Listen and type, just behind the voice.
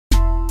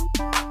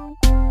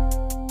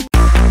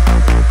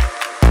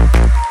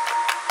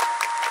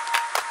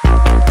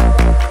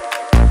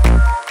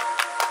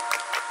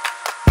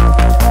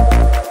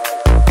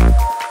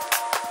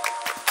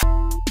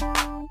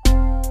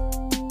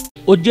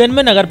उज्जैन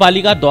में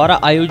नगरपालिका द्वारा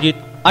आयोजित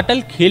अटल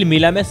खेल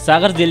मेला में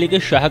सागर जिले के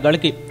शाहगढ़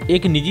के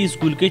एक निजी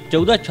स्कूल के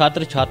 14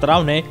 छात्र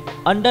छात्राओं ने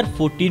अंडर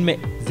 14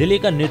 में जिले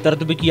का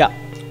नेतृत्व किया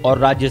और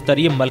राज्य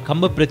स्तरीय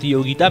मलखम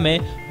प्रतियोगिता में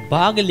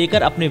भाग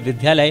लेकर अपने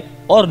विद्यालय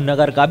और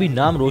नगर का भी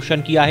नाम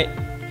रोशन किया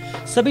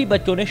है। सभी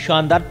बच्चों ने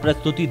शानदार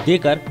प्रस्तुति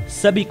देकर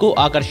सभी को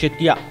आकर्षित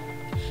किया।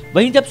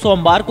 वहीं जब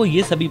सोमवार को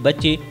ये सभी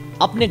बच्चे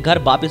अपने घर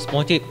वापस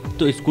पहुंचे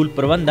तो स्कूल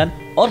प्रबंधन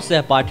और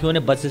सहपाठियों ने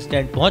बस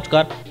स्टैंड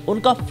पहुंचकर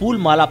उनका फूल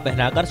माला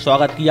पहनाकर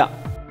स्वागत किया।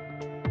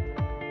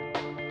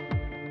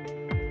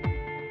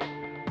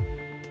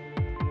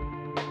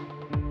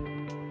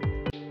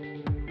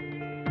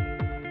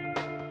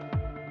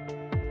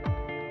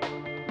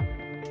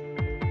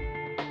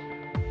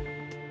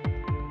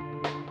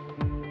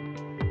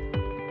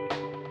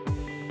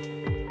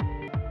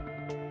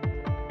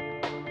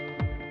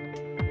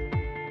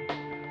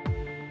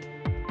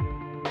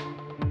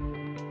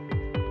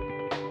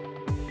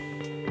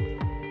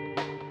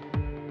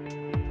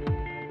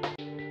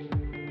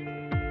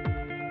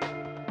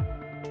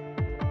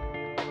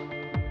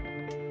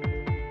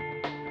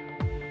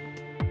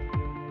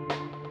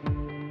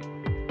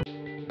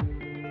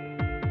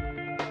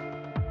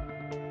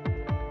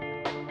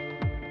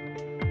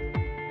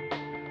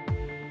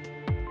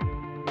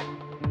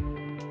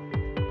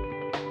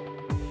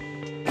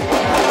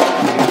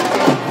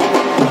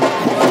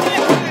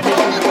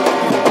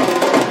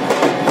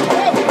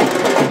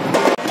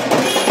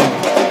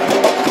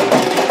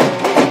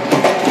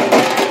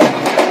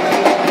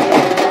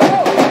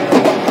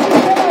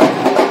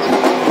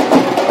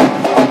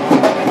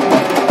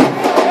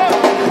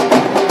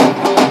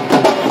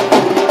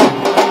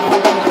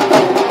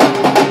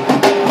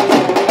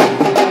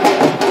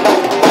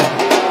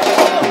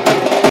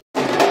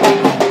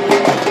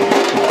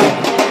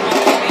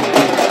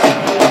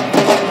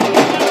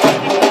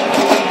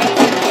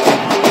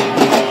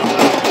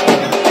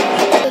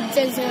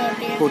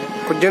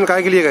 उज्जैन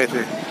काहे के लिए गए थे?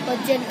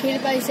 उज्जैन खेल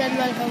परिषद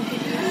मलखम के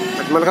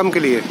लिए। मलखम के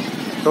लिए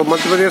तो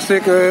मध्य प्रदेश से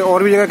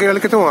और भी जगह के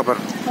लड़के थे वहाँ पर?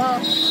 हाँ।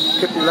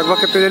 लगभग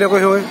कितने जने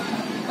कोई हुए?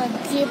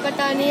 ये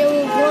पता नहीं है, वो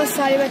बहुत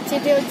सारे बच्चे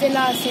थे उज्जैन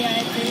से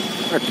आए थे।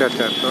 अच्छा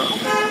अच्छा।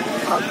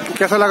 तो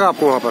कैसा लगा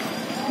आपको वहाँ पर?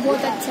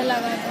 बहुत अच्छा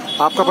लगा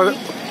था। आपका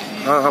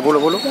हाँ हाँ बोलो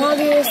बोलो। वहाँ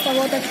भी व्यवस्था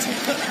बहुत अच्छी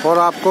थी। और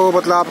आपको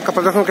मतलब आपका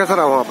प्रदर्शन कैसा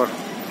रहा वहाँ पर?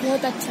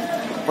 बहुत अच्छा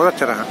था। बहुत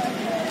अच्छा रहा।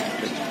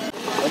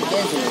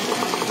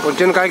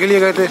 उज्जैन काहे के लिए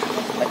गए थे?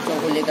 बच्चों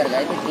को लेकर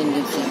गए थे 3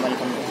 दिवसीय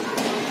मलखम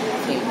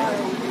खेल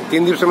में।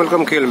 3 दिवसीय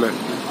मलखम खेल में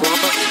वहाँ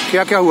पर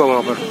क्या क्या हुआ?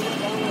 वहाँ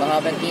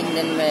पर 3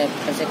 दिन में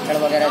प्रशिक्षण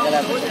वगैरह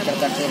चला, प्रशिक्षण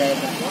करते रहे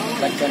थे।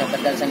 बच्चों ने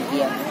प्रदर्शन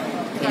किया,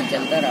 खेल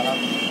चलता रहा।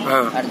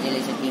 हाँ। हर जिले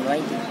से टीम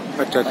आई थी।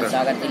 अच्छा अच्छा।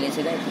 सागर जिले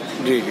से गए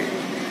थे। जी जी।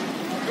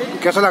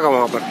 कैसा लगा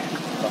वहाँ पर?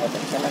 बहुत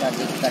अच्छा लगा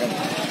देखकर।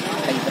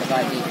 कई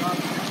प्रकार की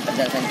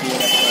प्रदर्शन किए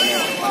बच्चों ने,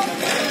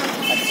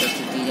 अच्छी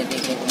अच्छी चीजें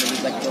देखने को मिली,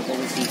 बच्चों को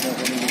भी सीखने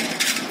को मिली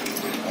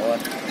और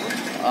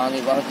आगे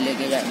बहुत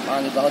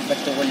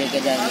बच्चों को लेके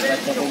जाएंगे।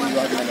 बच्चों को भी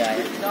बहुत मजा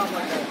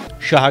आया।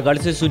 शाहगढ़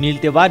से सुनील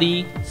तिवारी,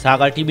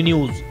 सागर टीवी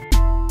न्यूज।